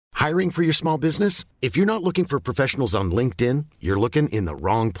Hiring for your small business? If you're not looking for professionals on LinkedIn, you're looking in the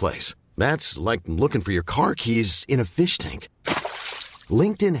wrong place. That's like looking for your car keys in a fish tank.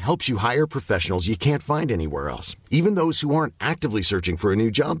 LinkedIn helps you hire professionals you can't find anywhere else, even those who aren't actively searching for a new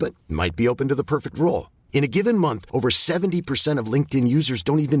job but might be open to the perfect role. In a given month, over 70% of LinkedIn users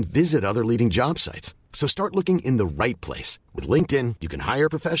don't even visit other leading job sites. So start looking in the right place. With LinkedIn, you can hire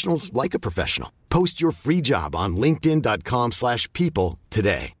professionals like a professional. Post your free job on linkedin.com/people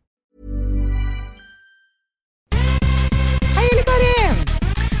today. Hei, Karin!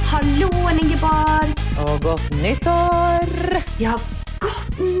 Hallo, Ingeborg! Og godt nyttår! Ja,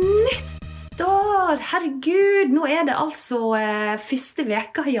 godt nyttår! Herregud, nå det altså første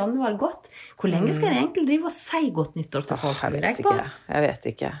veka I januar gått. Hvor lenge skal jeg egentlig drive og si godt nyttår til folk? Jeg vet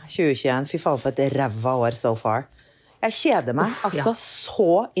ikke. 2021, fy faen for et ræva år so far. Jeg kjeder meg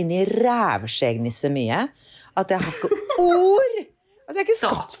så inn I rævskjegnisse mye at jeg har ikke ord. Altså, jeg har ikke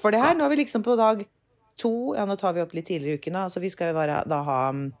skapt for det her. Nå vi liksom på dag 2. Ja, nå tar vi opp litt tidligere I uken. Altså, vi skal jo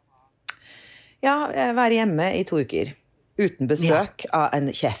være hjemme I 2 uker. Uten besøk av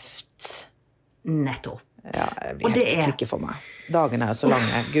en kjeft. Nettopp. Ja, jeg blir helt klikke for meg. Dagene så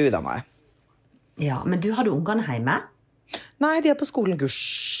lange, Gud av meg. Ja, men du hadde ungene hjemme? Nei, de på skolen,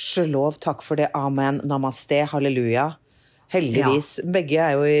 gudskjelov, takk for det, amen, namaste, halleluja. Heldigvis,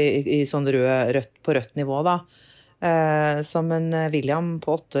 begge jo I sånn på rødt nivå da. Som en William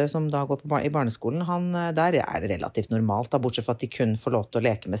på 8, som da går I barneskolen, der det relativt normalt, da, bortsett fra at de kun får lov til å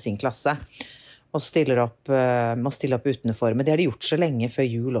leke med sin klasse. Og må stille opp utenfor. Men det har de gjort så lenge før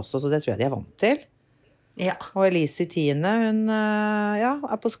jul også, så det tror jeg de vant til. Ja. Og Elise I 10, hun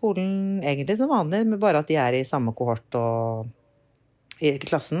på skolen egentlig som vanlig, men bare at de I samme kohort og I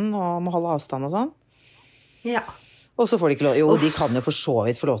klassen, og må holde avstand og sånn. Ja. Og så får de ikke lov, de kan jo for så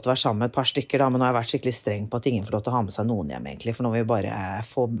vidt få lov til å være sammen med et par stykker, da, men nå har jeg vært skikkelig streng på at ingen får lov til å ha med seg noen hjem egentlig, for nå vil vi bare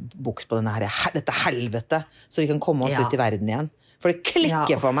få bukt på dette helvete, så de kan komme oss ut I verden igjen. For det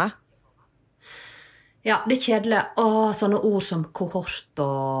klikker for meg. Ja, det kjedelig. Sånne ord som kohort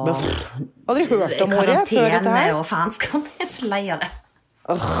og Har dere hørt om ordet før dette her? Og faenskap, jeg så lei av det.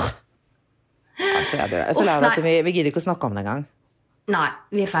 Altså, jeg så lei av at vi gidder ikke å snakke om det en gang. Nei,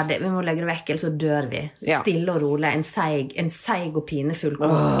 vi ferdig. Vi må legge det vekk, eller så dør vi. Stille og rolig. En seig og pinefull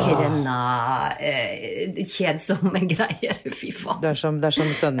denne kjedsomme greier. Fy faen. Det som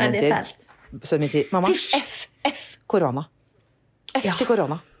sønnen min sier. Sønnen min sier, mamma, F, korona. F til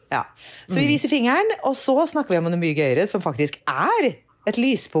korona. Ja. Så vi viser fingeren, og så snakker vi om noe mye gøyere, som faktisk et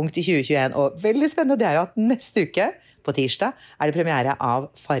lyspunkt I 2021, og veldig spennende det at neste uke, på tirsdag, det premiere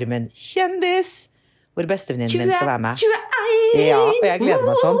av Farmen Kjendis, hvor bestevenninnen min skal være med. 21! Ja, og jeg gleder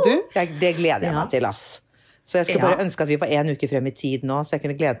meg sånn, det gleder jeg meg til, ass. Så jeg skal bare ønske at vi var 1 uke frem I tid nå, så jeg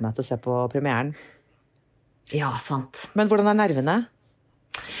kunne glede meg til å se på premieren. Ja, sant. Men hvordan nervene?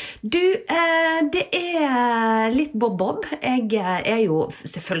 Du, det litt bob-bob. Jeg jo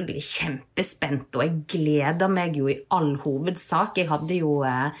selvfølgelig kjempespent, og jeg gleder meg jo I all hovedsak. Jeg hadde jo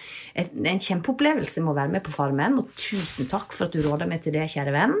en kjempeopplevelse med å være med på Farmen, og tusen takk for at du rådet meg til det,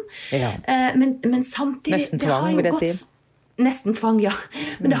 kjære venn. Ja. Men samtidig... Nesten tvang, vil jeg si. Nesten tvang, ja.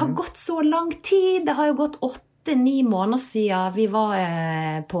 Men det har gått så lang tid. Det har jo gått 8-9 måneder siden vi var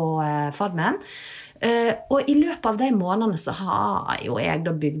på Farmen. Og I løpet av de månedene så har jo jeg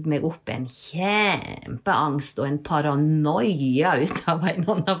da bygd meg opp en kjempeangst og en paranoia ut av en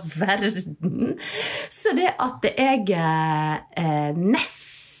annen verden. Så det at jeg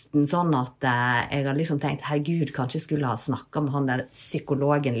nesten sånn at jeg har liksom tenkt, herregud, kanskje jeg skulle ha snakket med han der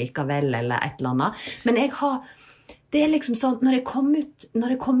psykologen likevel, eller et eller annet. Men det liksom sånn, når jeg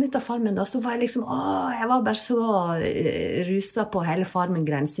kom ut av Farmen da, så var jeg liksom, jeg var bare så ruset på hele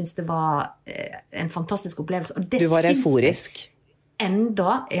Farmen-greien, synes det var en fantastisk opplevelse. Og det du var euforisk.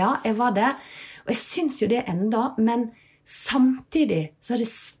 Enda, ja, jeg var det. Og jeg synes jo det enda, men samtidig så har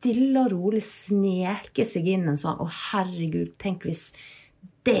det stille og rolig sneket seg inn en sånn, herregud, tenk hvis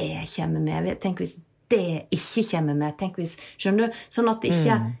det kommer med, tenk hvis det ikke kommer med, tenk hvis, skjønner du, sånn at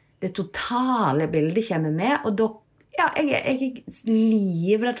ikke det totale bildet kommer med, og da jeg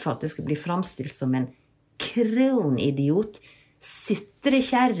livredd for at det skal bli framstilt som en kronidiot,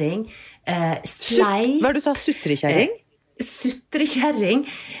 sutrekjerring, sleip... Hva du sa, sutrekjerring? Sutrekjerring,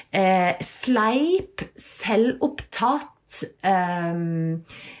 sleip, selvopptatt,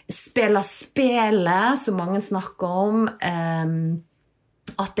 spela spelet, som mange snakker om,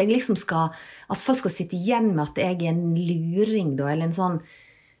 at jeg liksom at folk skal sitte igjen med at jeg en luring da, eller en sånn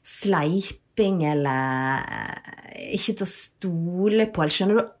sleiping, eller ikke til å stole på, eller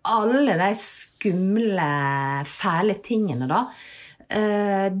skjønner du, alle de skumle, fæle tingene da,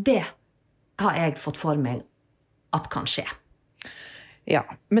 det har jeg fått for meg at kan skje. Ja,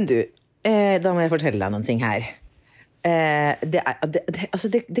 men du, da må jeg fortelle deg noen ting her. Det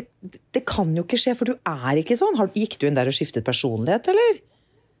kan jo ikke skje, for du ikke sånn. Gikk du inn der og skiftet personlighet, eller?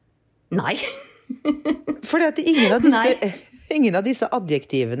 Nei. Fordi at ingen av disse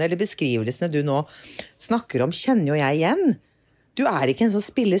adjektivene eller beskrivelsene du nå snakker om, kjenner jo jeg igjen. Du ikke en som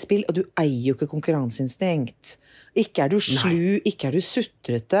spiller spill, og du eier jo ikke konkurranseinstinkt. Ikke du slu, ikke du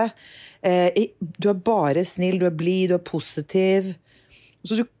sutrete. Du bare snill, du blid, du positiv.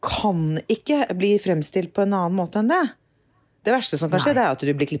 Så du kan ikke bli fremstilt på en annen måte enn det. Det verste som kan skje, det at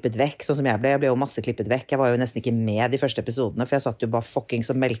du blir klippet vekk, sånn som jeg ble. Jeg ble jo masse klippet vekk. Jeg var jo nesten ikke med de første episodene, for jeg satt jo bare fucking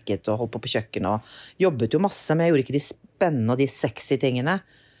som melket og holdt på kjøkken og jobbet jo masse, men jeg gjorde ikke de spennende og de sexy tingene.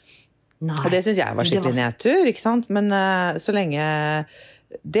 Nei. Og det synes jeg var skikkelig nedtur, ikke sant? Men så lenge...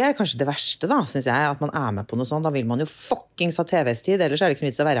 Det kanskje det verste da, synes jeg, at man med på noe sånt. Da vil man jo fuckings ha TV-tid, ellers det ikke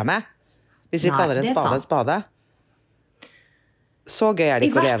noe vits å være med. Hvis vi kaller en spade. Så gøy det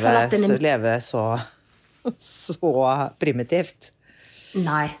ikke å leve så primitivt.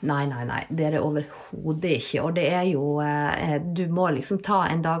 Nei. Det det overhodet ikke. Og det jo, du må liksom ta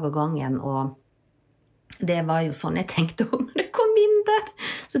en dag av gangen, og det var jo sånn jeg tenkte om når det kom inn der.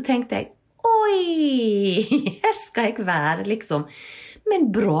 Så tenkte jeg, oi, her skal jeg være liksom,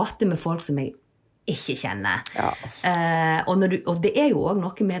 men bråte med folk som jeg ikke kjenner. Ja. Og det jo også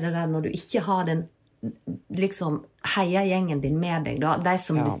noe med det der når du ikke har den liksom heia gjengen din med deg da, de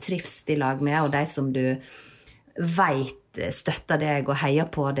som du trivs I lag med, og de som du vet støtter deg og heier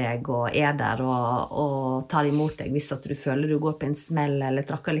på deg og der og tar imot deg hvis at du føler du går på en smell eller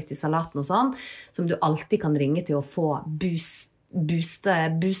trakker litt I salaten og sånn, som du alltid kan ringe til å få boost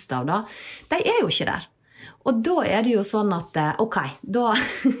av da, de jo ikke der. Og da det jo sånn at ok, da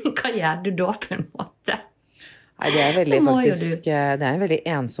hva gjør du da på en måte? Nei, det veldig faktisk, det en veldig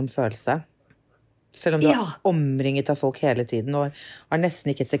ensom følelse. Selv om du omringet av folk hele tiden og har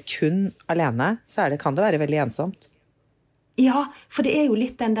nesten ikke et sekund alene, så kan det være veldig ensomt. Ja, for det jo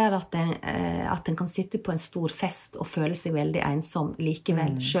litt den der at en kan sitte på en stor fest og føle seg veldig ensom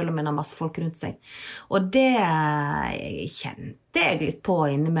likevel, selv om en har masse folk rundt seg. Og det kjente jeg litt på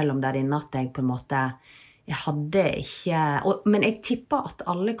innimellom der inne, at jeg på en måte jeg hadde ikke, men jeg tipper at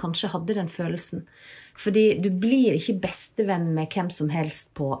alle kanskje hadde den følelsen. Fordi du blir ikke bestevenn med hvem som helst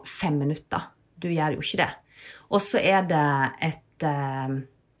på 5 minutter. Du gjør jo ikke det. Og så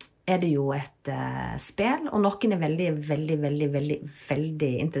det jo et spil, og noen veldig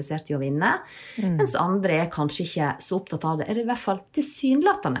interessert I å vinne, mens andre kanskje ikke så opptatt av det. Det I hvert fall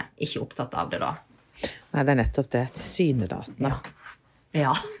tilsynelatende ikke opptatt av det da. Nei, det nettopp det, tilsynelatende.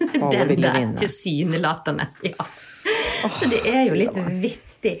 Ja, den der tilsynelatende, ja. Så det jo litt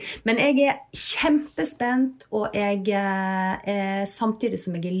vittig. Men jeg kjempespent, og jeg samtidig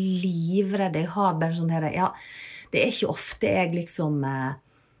som jeg livredd, jeg har bare sånn her, ja, det ikke ofte jeg liksom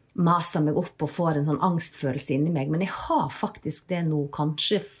maser meg opp og får en sånn angstfølelse inni meg, men jeg har faktisk det nå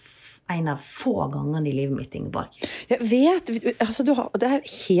kanskje en av få gangene I livet mitt, Ingeborg. Jeg vet, altså det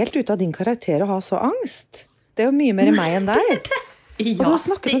helt ute av din karakter å ha så angst. Det jo mye mer I meg enn deg. Ja, og du har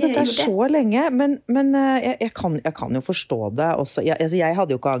snakket om dette så lenge, men jeg kan jo forstå det også. Jeg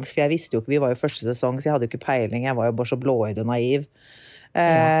hadde jo ikke angst, for jeg visste jo ikke, vi var jo første sesong, så jeg hadde jo ikke peiling, jeg var jo bare så blåøyd og naiv.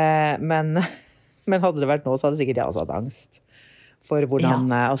 Men hadde det vært nå, så hadde sikkert jeg også hatt angst. For hvordan,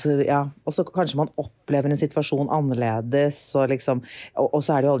 og så kanskje man opplever en situasjon annerledes, og liksom, og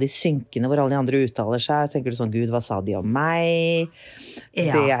så det jo alle de synkene hvor alle de andre uttaler seg, tenker du sånn, Gud, hva sa de om meg?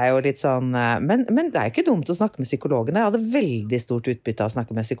 Ja. Det jo litt sånn, men det jo ikke dumt å snakke med psykologene. Jeg hadde veldig stort utbytte av å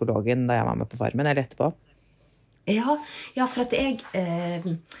snakke med psykologen da jeg var med på Farmen, eller etterpå. Ja, for at jeg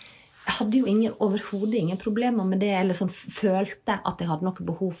hadde jo overhodet ingen problemer med det, eller sånn følte at jeg hadde noe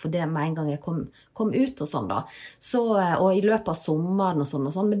behov for det med en gang jeg kom ut og sånn da. Så, og I løpet av sommeren og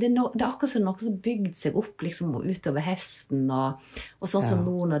sånn, men det akkurat som noe som bygde seg opp liksom utover høsten, og sånn som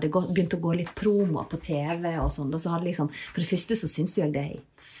nå når det begynte å gå litt promo på TV og sånn, og så hadde liksom, for det første så synes jeg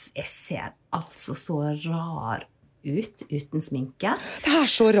jeg ser altså så rar ut uten sminke. Det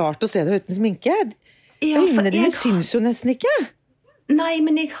så rart å se det uten sminke. Øynene dine syns jo nesten ikke. Nei,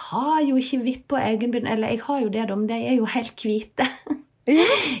 men jeg har jo ikke vipp på øyenbryn, eller jeg har jo det, men de jo helt hvite. Ja.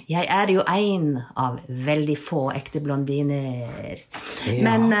 Jeg jo en av veldig få ekte blondiner. Ja.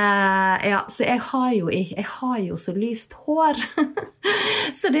 Men så jeg har jo så lyst hår.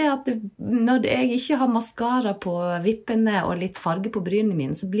 Så det at når jeg ikke har mascara på vippene og litt farge på brynene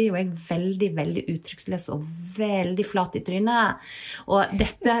mine, så blir jo jeg veldig, veldig uttrykksløs og veldig flat I trynet. Og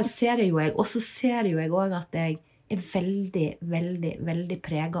dette ser jeg jo og så ser jo jeg også at jeg veldig, veldig, veldig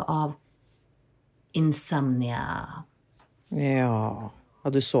preget av insomnia. Ja.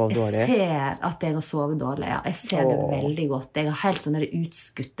 At du sov dårlig? Jeg ser at jeg har sovet dårlig, ja. Jeg ser det veldig godt. Jeg har helt sånne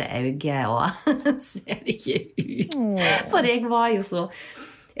utskutte øyne, og ser ikke ut. For jeg var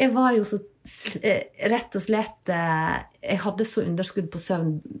jo så rett og slett, jeg hadde så underskudd på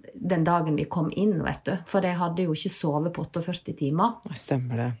søvn den dagen vi kom inn, vet du. For jeg hadde jo ikke sovet på 48 timer.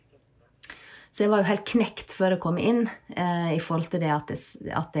 Stemmer det. Så jeg var jo helt knekt før jeg kom inn, i forhold til det at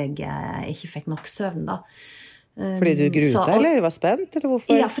jeg ikke fikk nok søvn da. Fordi du gruet deg, eller var spent, eller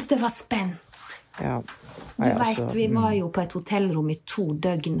hvorfor? Ja, for det var spent. Ja. Du vet, vi var jo på et hotellrom i 2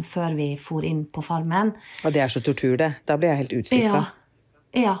 døgn før vi for inn på Farmen. Og det så tortur, det. Da ble jeg helt utsyka.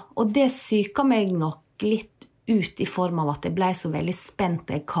 Ja, og det syka meg nok litt ut i form av at jeg ble så veldig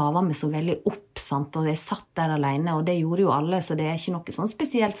spent, jeg kavet meg så veldig opp, sant? Og jeg satt der alene, og det gjorde jo alle, så det ikke noe sånn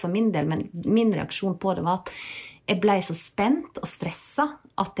spesielt for min del, men min reaksjon på det var at jeg ble så spent og stresset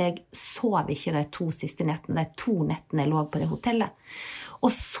at jeg sov ikke de 2 siste nettene, de 2 nettene jeg lå på det hotellet.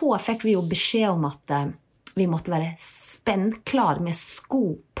 Og så fikk vi jo beskjed om at vi måtte være spennklar med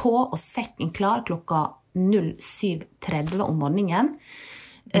sko på og sekken klar klokka 07:30 om morgenen.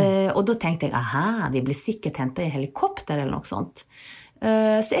 Og da tenkte jeg, aha, vi blir sikkert hentet i helikopter eller noe sånt.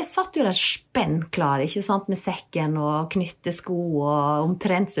 Så jeg satt jo der spennklar, ikke sant, med sekken og knytte sko og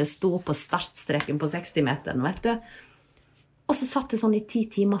omtrent så jeg sto på startstreken på 60-meteren, vet du. Og så satt jeg sånn i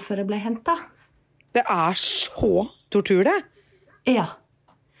 10 timer før jeg ble hentet. Det så tortur, det. Ja.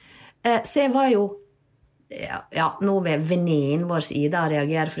 Så jeg var jo, ja, nå vil venninnen vår Ida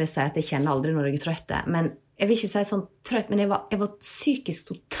reagere, for jeg sier at jeg kjenner aldri når jeg trøtt, men jeg vil ikke si sånn trøtt, men jeg var psykisk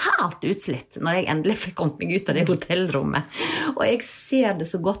totalt utslitt når jeg endelig fikk kommet meg ut av det hotellrommet. Og jeg ser det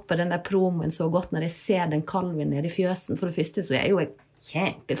så godt på den der promoen, så godt når jeg ser den kalven nede i fjøsen. For det første så jo jeg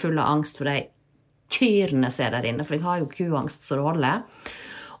kjempefull av angst for de kyrene som der inne, for jeg har jo kuangst så det holder.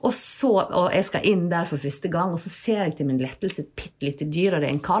 Og jeg skal inn der for første gang, og så ser jeg til min lettelse et pittelite dyr, og det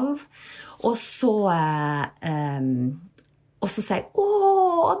en kalv. Og så sier jeg,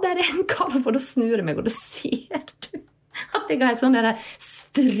 der en kalv, og da snur jeg meg, og da ser du at jeg har et sånn der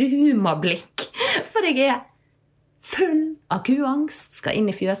struma-blikk. For jeg full av kuangst, skal inn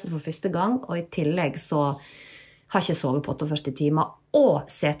i fjøset for første gang, og i tillegg så har jeg ikke sovet på 48 timer, og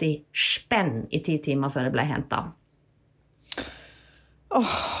sett i spenn i 10 timer før jeg ble hentet.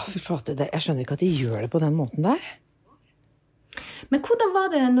 Jeg skjønner ikke at de gjør det på den måten der. Men hvordan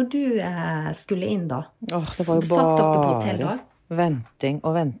var det når du skulle inn da? Det var jo Satt dere på hotell da? Venting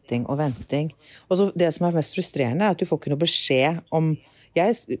og venting og venting. Og så det som mest frustrerende at du får ikke noe beskjed om...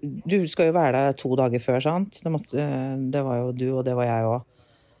 Du skal jo være der 2 dager før, sant? Det var jo du, og det var jeg også.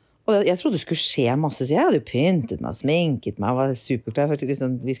 Og jeg trodde det skulle skje masse, så jeg hadde jo pyntet meg, sminket meg, var superklar for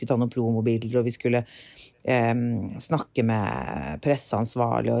liksom, vi skulle ta noen promobilder, og vi skulle snakke med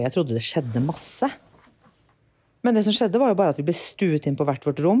presseansvarlig, og jeg trodde det skjedde masse. Men det som skjedde var jo bare at vi ble stuet inn på hvert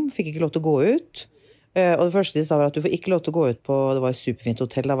vårt rom, fikk ikke lov til å gå ut. Og det første de sa var at du får ikke lov til å gå ut på, det var et superfint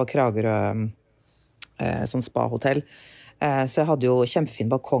hotell, det var Kragerø, sånn spa-hotell. Så jeg hadde jo kjempefin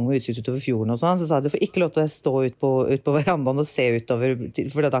balkong og utsikt utover fjorden og sånn, så sa jeg, du får ikke lov til å stå ut på verandaen og se utover,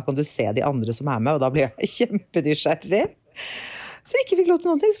 for da kan du se de andre som med, og da blir jeg kjempenysgjerrig. Så jeg ikke fikk lov til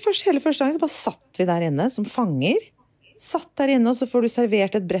noen ting, så hele første dagen så bare satt vi der inne som fanger. Satt der inne, og så får du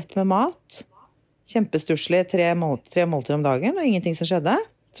servert et brett med mat. Kjempesturslig, 3 måltider om dagen, og ingenting som skjedde.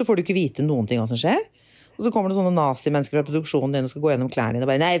 Så får du ikke vite noen ting hva som skjer. Og så kommer det sånne nazi-mennesker fra produksjonen din og skal gå gjennom klærne dine og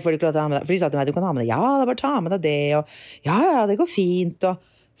bare, nei, får du ikke lov til å ha med deg? For de sa til meg, du kan ha med deg, ja, det er bare ta med deg det, og ja, det går fint,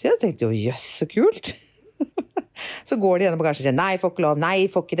 så jeg tenkte jo, jøss, så kult. Så går de gjennom bagasjen og sier, nei, får ikke lov, nei,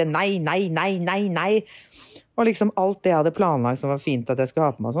 får ikke det, nei. Og liksom alt det jeg hadde planlagt som var fint at jeg skulle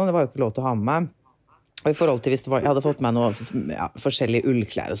ha på meg, sånn, det var jo ikke lov til å ha med meg. Og i forhold til hvis jeg hadde fått med noen forskjellige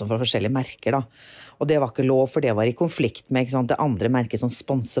ullklær og sånn fra forskjellige merker da. Og det var ikke lov, for det var i konflikt med ikke sant, det andre merket som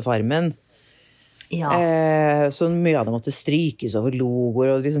sponser Farmen. Ja. Så mye av det måtte strykes over logoer,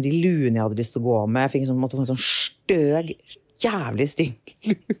 og liksom de luene jeg hadde lyst til å gå med. Jeg fikk måtte få en sånn støg, jævlig stygg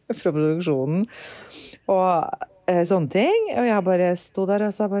lue fra produksjonen. Og sånne ting. Og jeg bare stod der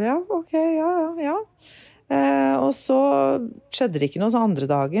og sa bare, ja, ok, ja. Og så skjedde det ikke noe så andre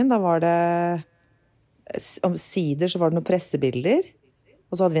dagen. Da var det omsider så var det noen pressebilder,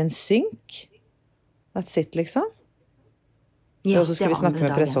 og så hadde vi en synk. That's it, liksom. Ja, og så skulle vi snakke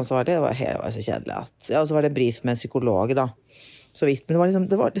med presseansvarlig. Det var så kjedelig og så var det brief med en psykolog da. Så vidt, men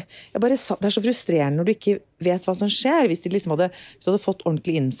det var liksom, det så frustrerende når du ikke vet hva som skjer. Hvis du hadde fått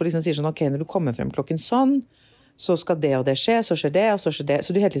ordentlig info, liksom sier sånn, ok, når du kommer frem klokken sånn, så skal det og det skje, så skjer det, og så skjer det.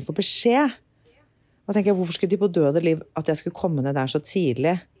 Så du hele tiden får beskjed. Og tenker jeg, hvorfor skulle de på døde liv at jeg skulle komme ned der så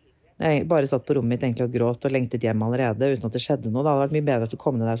tidlig? Jeg bare satt på rommet mitt egentlig og gråt og lengtet hjem allerede uten at det skjedde noe. Det hadde vært mye bedre at du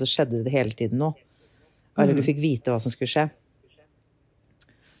kom ned der, så skjedde det hele tiden noe. Eller du fikk vite hva som skulle skje.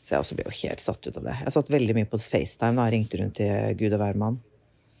 Så jeg også ble jo helt satt ut av det. Jeg satt veldig mye på FaceTime da jeg ringte rundt til Gud og hvermann.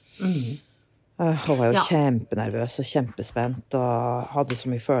 Og var jo kjempenervøs og kjempespent og hadde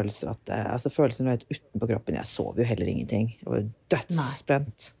så mye følelser at altså følelsene var helt utenpå kroppen. Jeg sov jo heller ingenting. Jeg var jo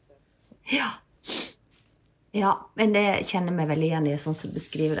dødsspent. Ja, men det kjenner meg veldig igjen i sånn som du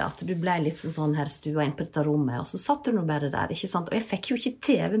beskriver det, at du ble litt sånn her stua inn på dette rommet, og så satt du nå bare der, ikke sant? Og jeg fikk jo ikke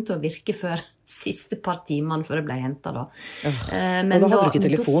TV-en til å virke før siste par timene før jeg ble hentet da. Men og da hadde du ikke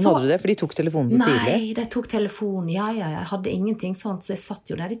telefon, hadde du det? For de tok telefonen så tidlig. Nei, de tok telefonen, jeg hadde ingenting sånt, så jeg satt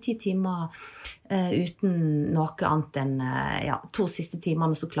jo der i 10 timer uten noe annet enn 2 siste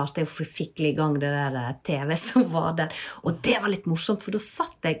timene så klarte jeg å fikle i gang det der TV som var der. Og det var litt morsomt, for da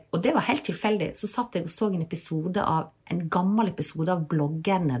satt jeg, og det var helt tilfeldig, så satt jeg og så en gammel episode av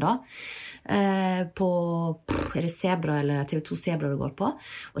bloggerne da, på er det Zebra eller TV2 Zebra det går på,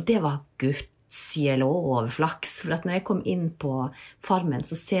 og det var gudsjelov flaks, for at når jeg kom inn på Farmen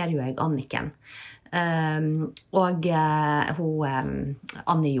så ser jo jeg Anniken, og hun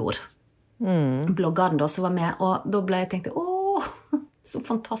Anne Jord, bloggeren da som var med, og da ble jeg tenkt, så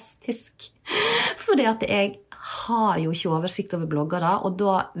fantastisk, fordi at jeg har jo ikke oversikt over bloggere, og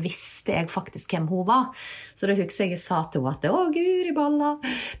da visste jeg faktisk hvem hun var. Så da husker jeg sa til henne at Guri balla,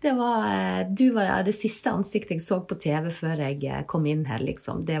 du var det siste ansiktet jeg så på TV før jeg kom inn her,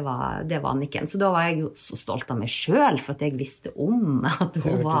 liksom. Det var Anniken. Så da var jeg jo så stolt av meg selv, for at jeg visste om at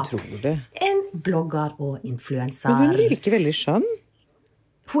hun var en blogger og influencer. Men hun virker veldig skjønn.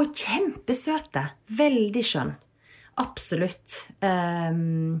 Hun kjempesøte, veldig skjønn. Absolutt.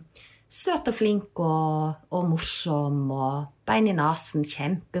 Søt og flink og morsom og bein i nasen,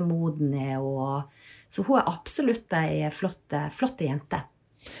 kjempemodne så hun absolutt en flotte jente.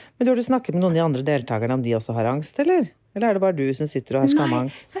 Men du har snakket med noen av de andre deltakerne om de også har angst, eller? Eller det bare du som sitter og har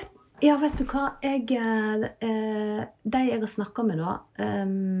skamangst? Nei, vet du hva? De jeg har snakket med da,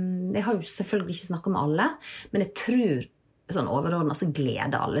 jeg har jo selvfølgelig ikke snakket med alle, men jeg tror sånn overordnet så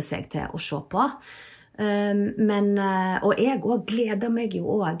gleder alle seg til å se på. Og jeg også gleder meg jo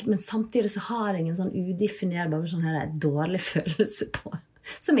også, men samtidig så har jeg en sånn udefinerbar sånn her dårlig følelse på,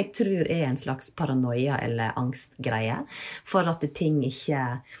 som jeg tror en slags paranoia eller angstgreie, for at ting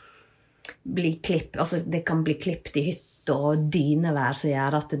ikke blir altså det kan bli klippet i hytt og dynevær som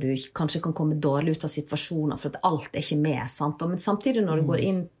gjør at du kanskje kan komme dårlig ut av situasjoner, for at alt ikke med, sant? Men samtidig når du går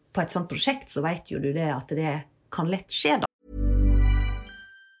inn på et sånt prosjekt, så vet jo du det at det kan lett skje da.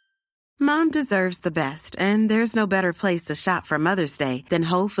 Mom deserves the best, and there's no better place to shop for Mother's Day than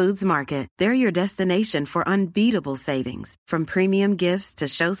Whole Foods Market. They're your destination for unbeatable savings, from premium gifts to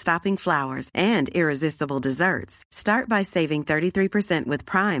show-stopping flowers and irresistible desserts. Start by saving 33% with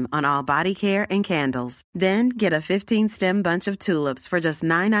Prime on all body care and candles. Then get a 15-stem bunch of tulips for just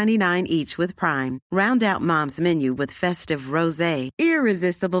 $9.99 each with Prime. Round out Mom's menu with festive rosé,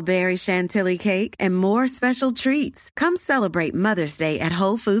 irresistible berry chantilly cake, and more special treats. Come celebrate Mother's Day at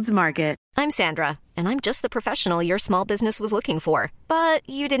Whole Foods Market. I'm Sandra, and I'm just the professional your small business was looking for. But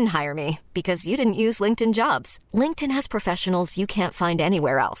you didn't hire me because you didn't use LinkedIn Jobs. LinkedIn has professionals you can't find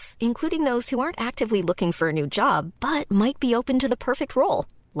anywhere else, including those who aren't actively looking for a new job, but might be open to the perfect role,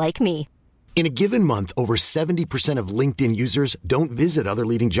 like me. In a given month, over 70% of LinkedIn users don't visit other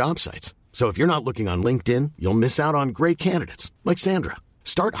leading job sites. So if you're not looking on LinkedIn, you'll miss out on great candidates, like Sandra.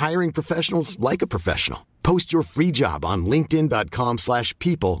 Start hiring professionals like a professional. Post your free job on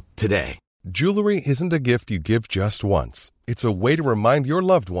linkedin.com/people today. Jewelry isn't a gift you give just once. It's a way to remind your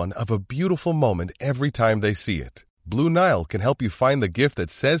loved one of a beautiful moment every time they see it. Blue Nile can help you find the gift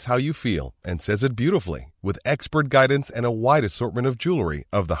that says how you feel and says it beautifully, with expert guidance and a wide assortment of jewelry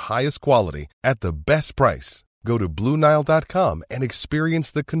of the highest quality at the best price. Go to BlueNile.com and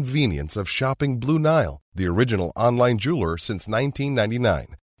experience the convenience of shopping Blue Nile, the original online jeweler since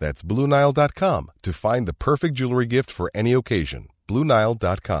 1999. That's BlueNile.com to find the perfect jewelry gift for any occasion.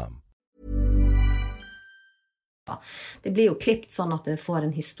 BlueNile.com. Det blir jo klippt sånn at de får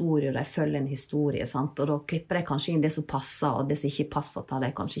en historie, og de følger en historie, sant? Og da klipper de kanskje inn det som passer, og det som ikke passer tar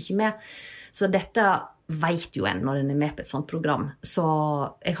de kanskje ikke med. Så dette vet jo en når en er med på et sånt program. Så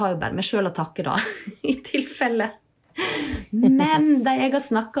jeg har jo bare meg selv å takke da, i tilfelle. Men de jeg har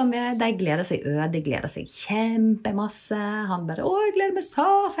snakket med, de gleder seg de gleder seg kjempemasse. Han bare, jeg gleder meg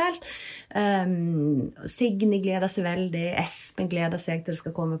så fælt. Signe gleder seg veldig, Espen gleder seg til det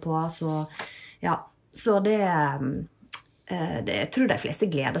skal komme på. Så ja, så det jeg tror de fleste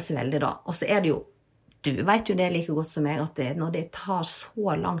gleder seg veldig da. Og så det jo, du vet jo det like godt som meg, at når det tar så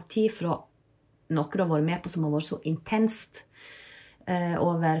lang tid fra noe du har vært med på som har vært så intenst,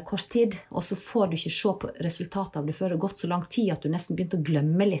 over kort tid, og så får du ikke se på resultatet av det før det har gått så lang tid at du nesten begynte å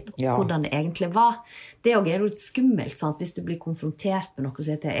glemme litt hvordan det egentlig var. Det er jo litt skummelt, sant? Hvis du blir konfrontert med noe,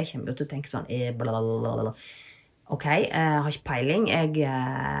 så jeg kommer jo til å tenke sånn, blablabla. Ok, jeg har ikke peiling.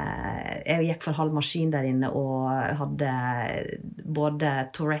 Jeg gikk for halv maskin der inne og hadde både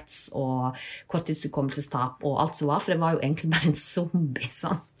Tourettes og korttidshukommelsestap og alt som var, for det var jo egentlig bare en zombie,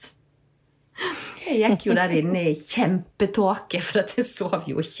 sant? Jeg gikk jo der inne i kjempetåke, for at jeg sov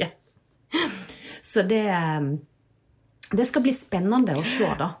jo ikke. Så det skal bli spennende å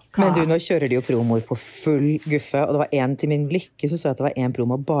se da. Men du, nå kjører de jo promoer på full guffe, og det var en til min lykke, så jeg at det var en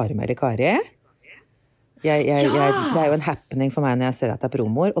promo bare med Kari. Det er jo en happening for meg når jeg ser at det er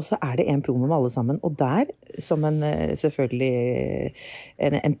promoer, og så er det en promo med alle sammen, og der, som selvfølgelig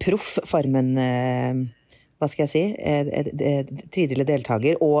en proff Farmen, hva skal jeg si, tredjedelig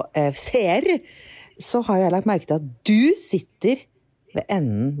deltaker og seer, så har jeg lagt merke til at du sitter ved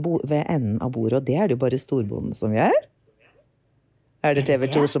enden av bordet, og det er det jo bare storbonden som gjør. Er det TV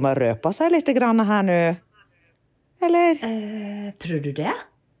 2 som har røpet seg litt grann her nå? Eller? Tror du det?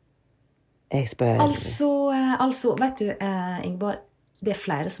 Jeg spør. Altså, vet du, Ingeborg, det er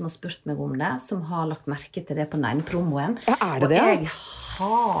flere som har spurt meg om det, som har lagt merke til det på den ene promoen. Ja, er det det?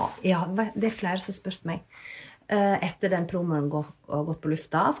 Det er flere som har spurt meg. Etter den promoen har gått på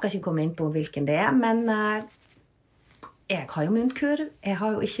lufta, skal ikke komme inn på hvilken det er, men jeg har jo munnkurv, jeg har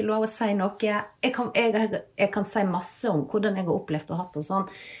jo ikke lov å si noe. Jeg kan si masse om hvordan jeg har opplevd og hatt og sånn,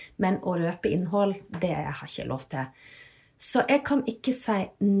 men å røpe innhold, det har jeg ikke lov til. Så jeg kan ikke si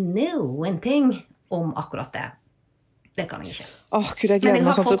noen ting om akkurat det. Det kan jeg ikke. Gud, jeg gleder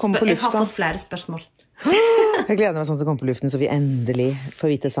meg sånn til å komme på lufta. Jeg har fått flere spørsmål. Jeg gleder meg sånn til å komme på luften, så vi endelig får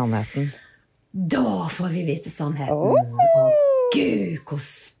vite sannheten. Da får vi vite sannheten. Gud, hvor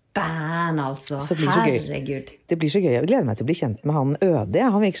spennende, altså. Herregud. Det blir så gøy. Jeg gleder meg til å bli kjent med han Øde.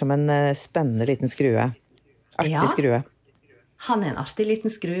 Han virker som en spennende liten skrue. Artig skrue. Han er en artig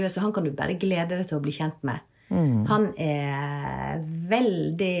liten skrue, så han kan du bare glede deg til å bli kjent med. Han er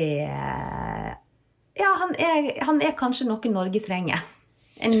veldig han er kanskje noe Norge trenger.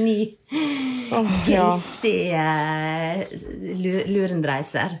 En ny gøysig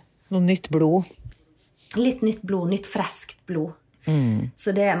lurendreiser. Noe nytt blod. Litt nytt blod, nytt freskt blod.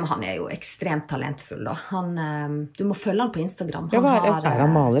 Så han er jo ekstremt talentfull da. Du må følge han på Instagram. Er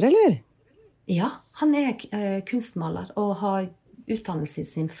han maler, eller? Ja, han er kunstmaler og har utdannelsen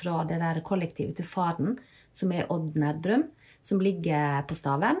sin fra det der kollektivet til faren, som er Odd Nerdrum, som ligger på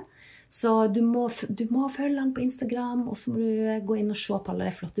Staven. Så du må følge han på Instagram, og så må du gå inn og se på alle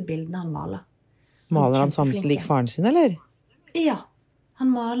de flotte bildene han maler. Maler han sammen lik faren sin, eller? Ja, han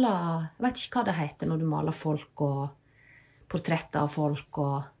maler, jeg vet ikke hva det heter når du maler folk og portretter av folk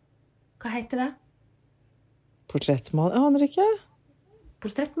og... Hva heter det? Portrettmaling? Jeg aner ikke.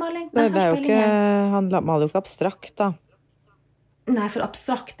 Portrettmaling? Det er jo ikke... Han maler jo ikke abstrakt, da. Nei, for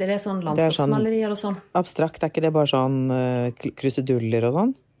abstrakt er det sånn landskapsmalerier og sånn. Abstrakt, er ikke det bare sånn kruseduller og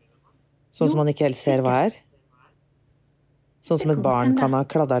sånn? Sånn som man ikke helt ser hva er? Sånn som et barn kan ha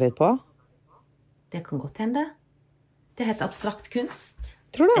kladdet litt på? Det kan godt hende. Det heter abstrakt kunst.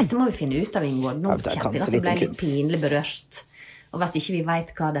 Tror du? Dette må vi finne ut av, Ingård. Nå kjente jeg at det ble litt pinlig berørt. Og vet ikke vi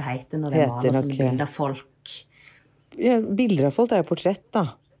vet hva det heter når det maler sånne bilder av folk. Ja, bilder av folk er jo portrett, da.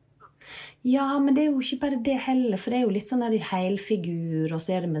 Ja, men det er jo ikke bare det heller, for det er jo litt sånn helfigur, og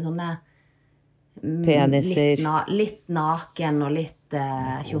så er det med sånne peniser. Litt naken og litt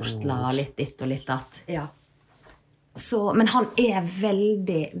kjortler, litt ditt og litt datt. Ja. Så, men han er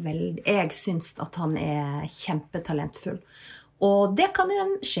veldig, jeg synes at han er kjempetalentfull. Og det kan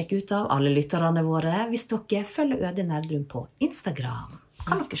en sjekke ut av alle lytterne våre hvis dere følger Øde Nerdrum på Instagram.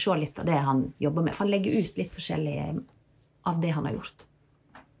 Kan dere se litt av det han jobber med, for han legger ut litt forskjellig av det han har gjort.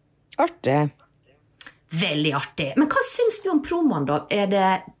 Artig. Veldig artig. Men hva synes du om promoen da? Er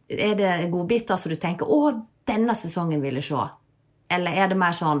det godbiter så du tenker, denne sesongen vil jeg se? Eller er det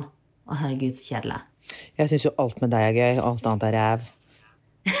mer sånn, herregud, så kjedelig? Jeg synes jo alt med deg er gøy, alt annet er ræv.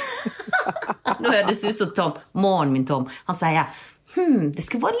 Nå høres det ut som Tom, morgen min Tom. Han sier, det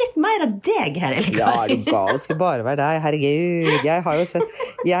skulle vært litt mer av deg her, eller hva? Ja, det skulle bare være deg. Herregud, jeg har jo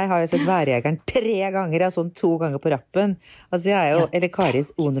sett Værjegeren 3 ganger, jeg sånn 2 ganger på rappen. Altså, jeg er jo eller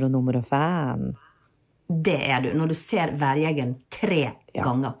Karis Onro-nummer-fan. Det er du. Når du ser Værjegeren 3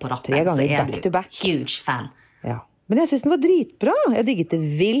 ganger på rappen, så er du huge fan. Ja, men jeg synes den var dritbra. Jeg digget det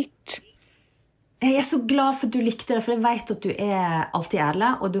vilt. Jeg er så glad for at du likte det, for jeg vet at du er alltid ærlig,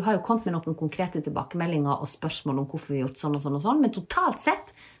 og du har jo kommet med noen konkrete tilbakemeldinger og spørsmål om hvorfor vi har gjort sånn og sånn og sånn, men totalt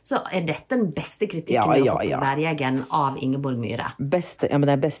sett så er dette den beste kritikken vi har fått på Værjegeren av Ingeborg Myhre. Men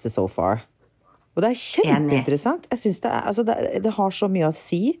det er beste so far. Og det kjempeinteressant. Jeg synes det har så mye å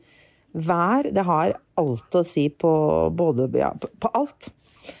si. Det har alt å si på både, på alt.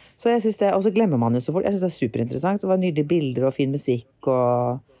 Så jeg synes det, og så glemmer man jo så fort. Jeg synes det superinteressant. Det var nydelige bilder og fin musikk,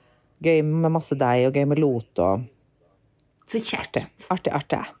 og gøy med masse deg, og gøy med lot, og... Så kjekt. Artig.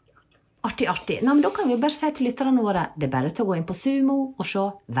 Artig. Nei, men da kan vi bare si til lytterne våre, det bare til å gå inn på Sumo og se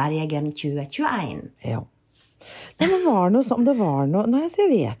Værjegeren 2021. Ja. Nei, men det var noe... Nei, så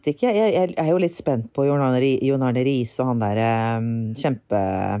jeg vet ikke. Jeg jo litt spent på Jon Arne Riise og han der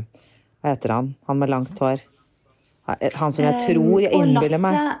hva heter han? Han med langt hår. Han som jeg tror, jeg innbiller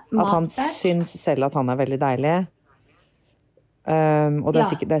meg, at han syns selv at han veldig deilig. Og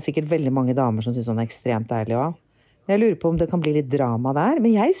det sikkert veldig mange damer som synes han ekstremt deilig også. Jeg lurer på om det kan bli litt drama der,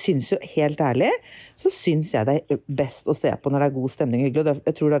 men jeg synes jo helt ærlig, så synes jeg det best å se på når det god stemning og hyggelig, og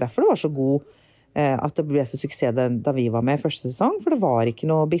jeg tror det derfor det var så god, at det ble så suksess da vi var med i første sesong, for det var ikke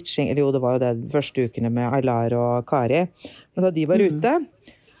noe bitching, eller jo, det var jo det første ukene med Aylar og Kari, men da de var ute,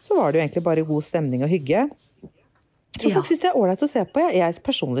 så var det jo egentlig bare god stemning og hygge. Så folk synes det ordentlig å se på. Jeg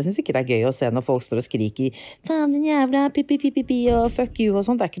personlig synes ikke det gøy å se når folk står og skriker faen din jævla pi og fuck you og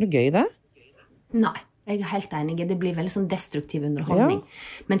sånt. Det ikke noe gøy det. Nei, jeg helt enig. Det blir veldig sånn destruktiv underholdning.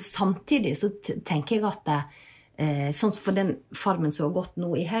 Ja. Men samtidig så tenker jeg at sånn for den Farmen som har gått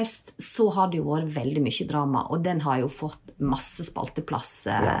nå i høst, så har det jo vært veldig mye drama, og den har jo fått masse spalteplass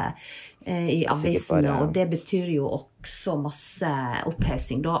i avisene, og det betyr jo også masse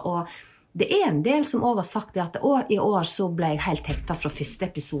opphaussing da, og det en del som også har sagt det at i år så ble jeg helt hekta fra første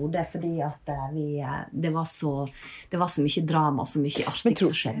episode, fordi at det var så mye drama, så mye artig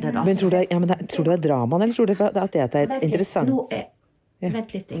som skjedde da. Men tror du det dramaen, eller tror du at det interessant?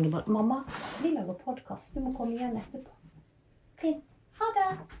 Vent litt, Ingeborg. Mamma, vi lager podcast. Du må komme igjen etterpå. Ok, ha det.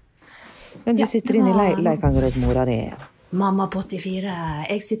 Men du sitter inne i leikanger hos mora di. Mamma på 84.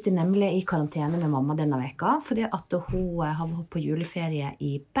 Jeg sitter nemlig i karantene med mamma denne veka, fordi at hun har vært på juleferie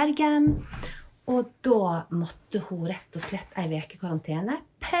i Bergen, og da måtte hun rett og slett en veke karantene,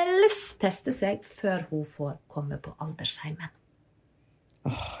 pluss teste seg før hun får komme på aldersheimen.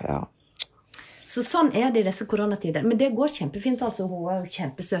 Ja. Så sånn det i disse koronatider. Men det går kjempefint, altså. Hun jo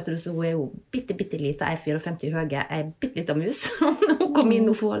kjempesøt, så hun jo bitte lite, 1,54 høye, bitte lite mus. Hun kom inn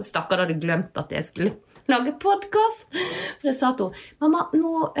og stakkar hadde glemt at jeg skulle lage podcast. For det sa hun, mamma,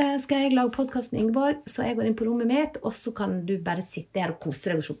 nå skal jeg lage podcast med Ingeborg, så jeg går inn på rommet mitt, og så kan du bare sitte her og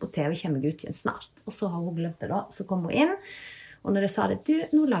kose deg og se på TV, kommer jeg ut igjen snart. Og så har hun glemt det da, så kom hun inn, og når jeg sa det,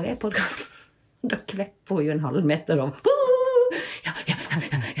 nå lager jeg podcast, da kvepp hun jo en halv meter og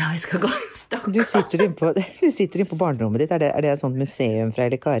ja, jeg skal gå stakkar. Du sitter inn på barndommet ditt. Er det et sånt museum fra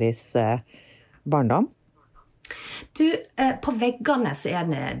Karis barndom? Du, på veggene så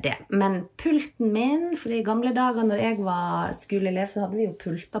det. Men pulten min, for i gamle dager når jeg var skoleelev, så hadde vi jo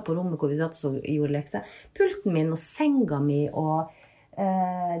pulter på rommet hvor vi satt og gjorde lekser. Pulten min og senga mi og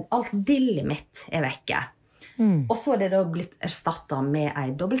alt dillet mitt vekke. Og så det da blitt erstattet med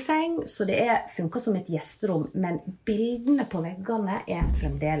en dobbeltseng, så det funker som et gjesterom, men bildene på veggene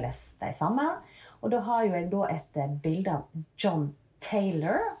fremdeles de samme. Og da har jo jeg da et bilde av John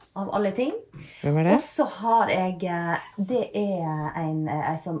Taylor, av alle ting. Hvem det? Og så har jeg, det en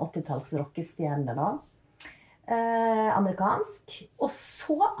sånn 80-talls rockestjerne da, amerikansk. Og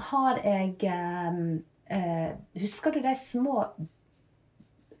så har jeg, husker du de små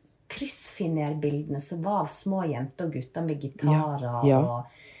kryssfinerbildene som var små jenter og gutter med gitarer og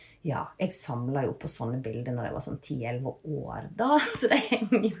jeg samlet jo på sånne bilder når jeg var sånn 10-11 år da, så det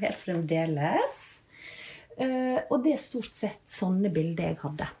henger jo her fremdeles og det stort sett sånne bilder jeg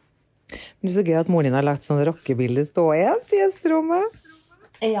hadde. Men det så gøy at moren din har lagt sånne rockebilder stå igjen til gjesterommet.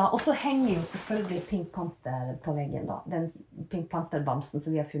 Ja, og så henger jo selvfølgelig Pink Panther på veggen da, den Pink Panther-bamsen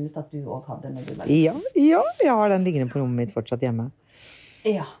som vi har funnet at du også hadde når du var liten. Ja, jeg har den liggende på rommet mitt fortsatt hjemme.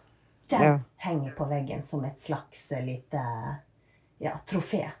 Ja, den henger på veggen som et slags lite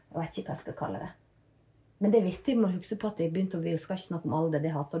trofé. Jeg vet ikke hva jeg skal kalle det. Men det viktig må huske på at jeg begynte vi skal ikke snakke om alder,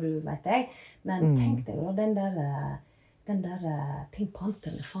 det hater du, vet jeg. Men tenk deg jo, den der Pink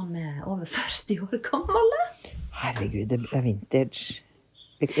Panther faen meg over 40 år gammel. Herregud, det vintage.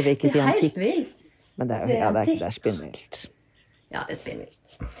 Jeg vil ikke si antikk. Det helt vilt. Men det spinnvilt. Ja, det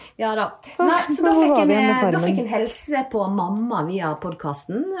spinnvilt. Ja da. Nei, så da fikk en helse på mamma via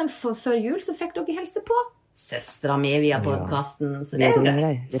podcasten. Før jul så fikk dere helse på søstera mi via podcasten. Så det jo det.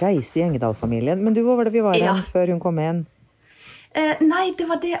 Reise i Engedal-familien. Men hvor var det vi var igjen før hun kom inn? Nei, det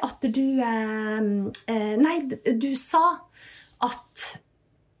var det at du... du sa at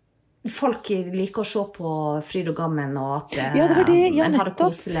folk liker å se på Fryd og Gammen, og at Ja, det var det, ja, en har det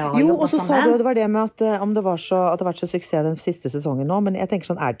nettopp. koselig og Jo, jobber og så sa sammen. du, det var det med at om det var så, at det har vært så suksess den siste sesongen nå, men jeg tenker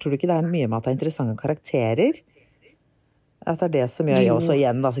sånn, tror du ikke det mye med at det interessante karakterer? At det det som gjør Jo. også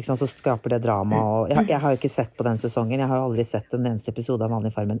igjen, da, ikke sant, så skaper det drama, og jeg har jo ikke sett på den sesongen, jeg har jo aldri sett en eneste episode av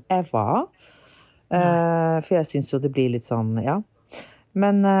Vanlig Farmen, Eva, for jeg synes jo det blir litt sånn, ja.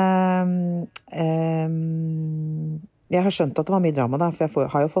 Men jeg har skjønt at det var mye drama da, for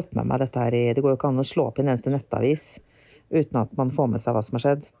jeg har jo fått med meg dette her det går jo ikke an å slå opp i en eneste nettavis uten at man får med seg hva som har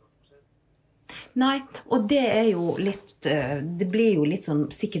skjedd. Nei, og det jo litt, det blir jo litt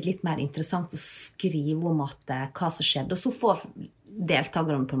sånn, sikkert litt mer interessant å skrive om at, hva som skjedde, og så får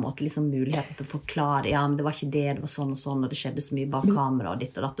deltakerne på en måte liksom muligheten til å forklare, ja, men det var ikke det var sånn og sånn, og det skjedde så mye bak kamera, og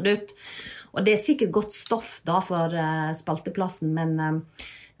ditt og datt og dutt. Og det sikkert godt stoff da for spalteplassen, men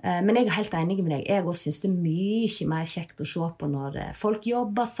jeg helt enig med deg. Jeg også synes det mye mer kjekt å se på når folk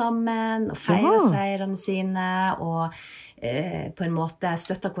jobber sammen og feirer seirene sine og på en måte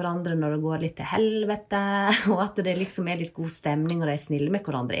støtter hverandre når det går litt til helvete og at det liksom litt god stemning og de snille med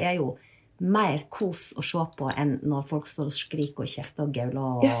hverandre jo mer kos å se på enn når folk står og skriker og kjefter og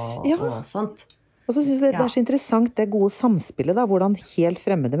gauler og sånt. Og så synes jeg det så interessant, det gode samspillet da, hvordan helt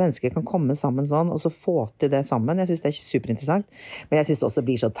fremmede mennesker kan komme sammen sånn, og så få til det sammen. Jeg synes det superinteressant. Men jeg synes det også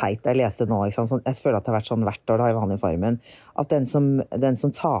blir så teit. Jeg leste nå, ikke sant? Sånn, jeg føler at det har vært sånn hvert år da, i Vanlig Farmen, at den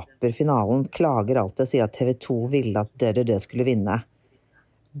som taper finalen klager alltid og sier at TV2 ville at det skulle vinne.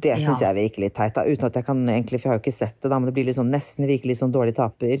 Det synes jeg virker litt teit da, uten at jeg kan egentlig, for jeg har jo ikke sett det da, men det blir litt sånn, nesten virkelig sånn dårlig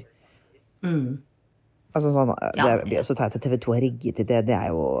taper. Altså sånn, det blir så teit at TV2 har rigget til det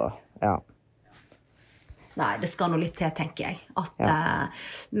jo, ja. Nei, det skal noe litt til, tenker jeg.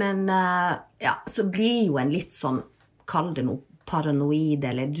 Men så blir jo en litt sånn, kall det noe paranoid,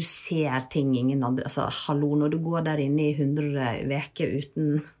 eller du ser ting ingen andre, altså hallo, når du går der inne i 100 veker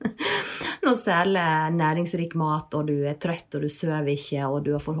uten noe særlig næringsrik mat, og du trøtt, og du søver ikke, og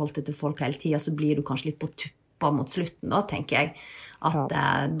du har forholdt deg til folk hele tiden, så blir du kanskje litt på tuppa mot slutten da, tenker jeg. At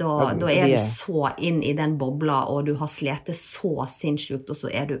da du så inn i den bobla, og du har sletet så sinnssykt, og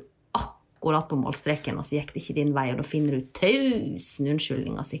så du akkurat på målstreken, og så gikk det ikke din vei, og da finner du 1000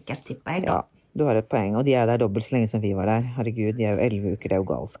 unnskyldninger sikkert, tipper jeg da. Ja, du har et poeng, og de jo der dobbelt så lenge som vi var der. Herregud, de jo 11 uker, det jo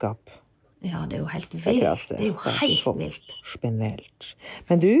galskap. Ja, det jo helt vilt. Det jo helt vilt. Spennelt.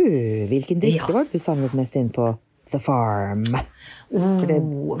 Men du, hvilken drikke var det du savnet mest inn på The Farm? For det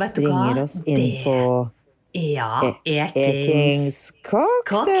bringer oss inn på Ekings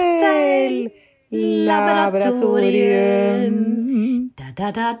cocktail laboratorium. Var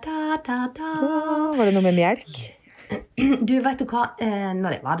det noe med melk? Du, vet du hva?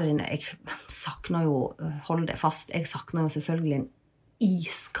 Når jeg var der inne, jeg sakner jo, hold det fast, jeg sakner jo selvfølgelig en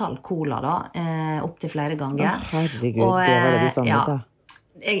iskald cola da, opp til flere ganger. Herregud, og, det var det du savnet da.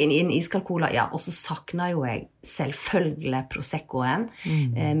 En iskald cola, ja, og så sakner jo jeg selvfølgelig Proseccoen,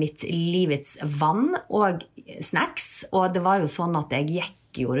 mitt livets vann og snacks, og det var jo sånn at jeg gikk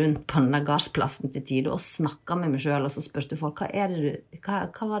jo rundt på denne garsplassen til tid og snakket med meg selv, og så spørte folk, hva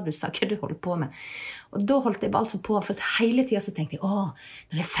var det du sa, hva du holdt på med? Og da holdt jeg altså på, for hele tiden så tenkte jeg,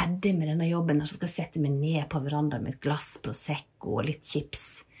 når jeg ferdig med denne jobben, så skal jeg sette meg ned på verandaen med et glass Prosecco og litt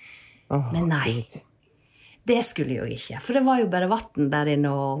chips. Men nei, det skulle jeg jo ikke, for det var jo bare vatten der inne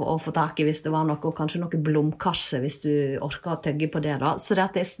å få tak i hvis det var noe, og kanskje noe blomkarse hvis du orket å tøgge på det da. Så det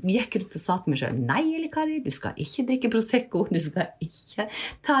at jeg gikk rundt og sa til meg selv, nei, eller Kari, du skal ikke drikke Prosecco, du skal ikke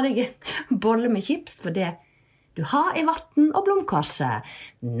ta deg en bolle med chips, for det du har i vatten og blomkarse.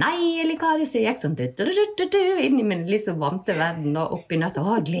 Nei, eller Kari, så jeg gikk sånn inn i min litt så vante verden og opp i nøtta.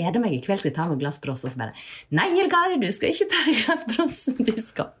 Jeg gleder meg i kveld skal jeg ta med glassbross, og så bare, nei, eller Kari, du skal ikke ta deg glassbross, du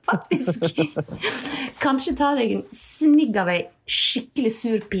skal faktisk kanskje ta deg en snigg av en skikkelig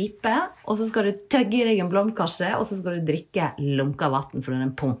sur pipe, og så skal du tøgge i deg en blomkarse, og så skal du drikke lunka vatten fra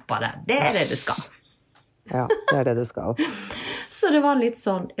den pumpa der. Det det du skal. Ja, det det du skal. Så det var litt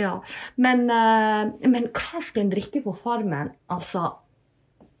sånn, ja. Men hva skal en drikke på farmen? Altså,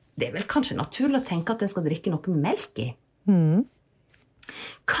 det vel kanskje naturlig å tenke at en skal drikke noe med melk i.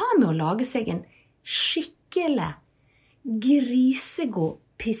 Hva med å lage seg en skikkelig grisegod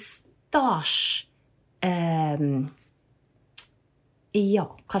pistasje? Ja,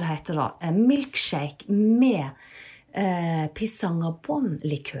 hva det heter da? Milkshake med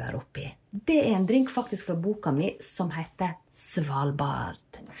pisangabon-likør oppi. Det en drink faktisk fra boka mi som heter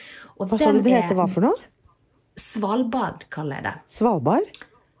Svalbard. Og hva sa du det heter, hva for noe? Svalbard kaller jeg det. Svalbard?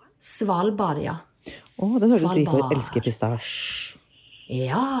 Svalbard, ja. Den høres ut som elsker pistasje.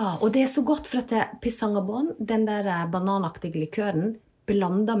 Ja, og det så godt for at pisangabon, den der bananaktige likøren,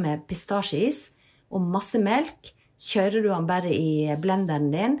 blandet med pistasjeis og masse melk, kjører du den bare i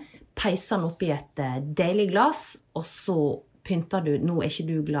blenderen din, peiser den oppi et deilig glass, og så pynter du, nå ikke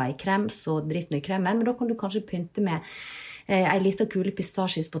du glad I krem, så dritt noe I kremen, men da kan du kanskje pynte med en liten kule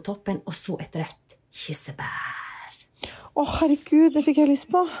pistasjes på toppen, og så et rødt kirsebær. Herregud, det fikk jeg lyst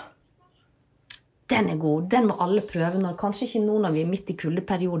på. Den god, den må alle prøve, kanskje ikke nå når vi midt I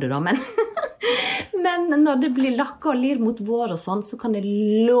kuldeperioder da, men, men når det blir lakka og lir mot vår og sånn, så kan jeg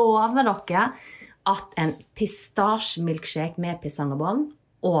love dere at en pistasjemilkshake med pisangabon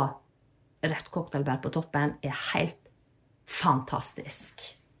og rødt cocktailbær på toppen helt fantastisk.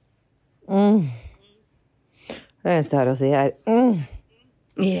 Det eneste jeg har å si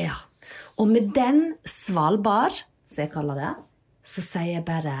Ja, og med den Svalbard, som jeg kaller det, så sier jeg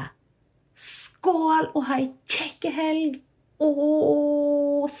bare skål og ha en kjekke helg.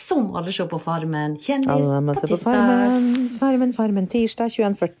 Så må alle se på Farmen. Kjendis på tirsdag. Farmen tirsdag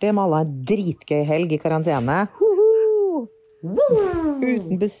 21.40. Må alle ha en dritgøy helg I karantene.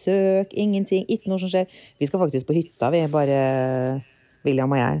 Uten besøk, ingenting, ikke noe som skjer. Vi skal faktisk på hytta, vi bare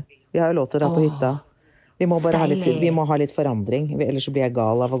William og jeg. Vi har jo lov til å dra på hytta. Vi må bare vi må ha litt forandring, ellers så blir jeg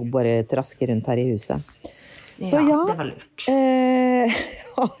gal av å bare traske rundt her I huset. Så ja, det var lurt.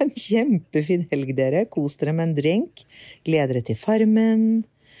 Ha en kjempefin helg dere. Kos dere med en drink. Gled dere til Farmen.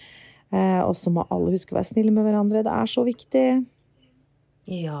 Og så må alle huske å være snille med hverandre. Det så viktig.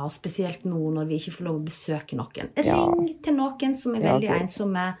 Ja, spesielt nå når vi ikke får lov å besøke noen. Ring til noen som veldig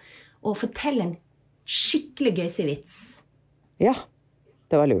ensomme, og fortell en skikkelig gøysevits. Ja,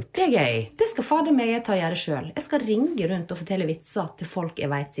 det var lurt. Det gøy. Det skal fader meg jeg ta og gjøre selv. Jeg skal ringe rundt og fortelle vitser til folk jeg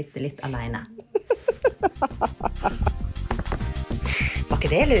vet sitter litt alene. Var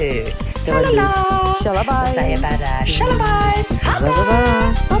ikke det lurt? Det var lurt. Shalabais. Da sier jeg bare shalabais. Ha det!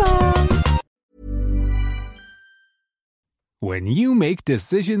 When you make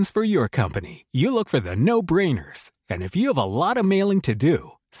decisions for your company, you look for the no-brainers. And if you have a lot of mailing to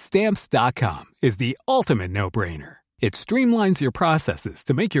do, Stamps.com is the ultimate no-brainer. It streamlines your processes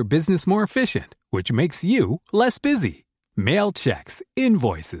to make your business more efficient, which makes you less busy. Mail checks,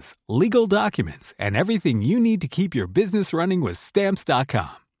 invoices, legal documents, and everything you need to keep your business running with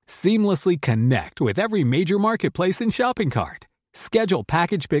Stamps.com. Seamlessly connect with every major marketplace and shopping cart. Schedule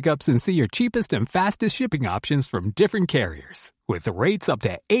package pickups and see your cheapest and fastest shipping options from different carriers. With rates up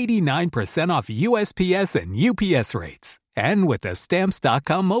to 89% off USPS and UPS rates. And with the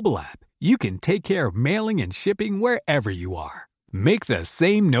Stamps.com mobile app, you can take care of mailing and shipping wherever you are. Make the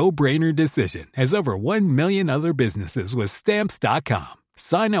same no-brainer decision as over 1 million other businesses with Stamps.com.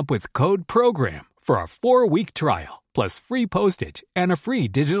 Sign up with code PROGRAM for a 4-week trial, plus free postage and a free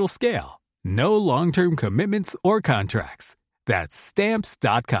digital scale. No long-term commitments or contracts. That's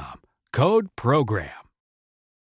Stamps.com. Code PROGRAM.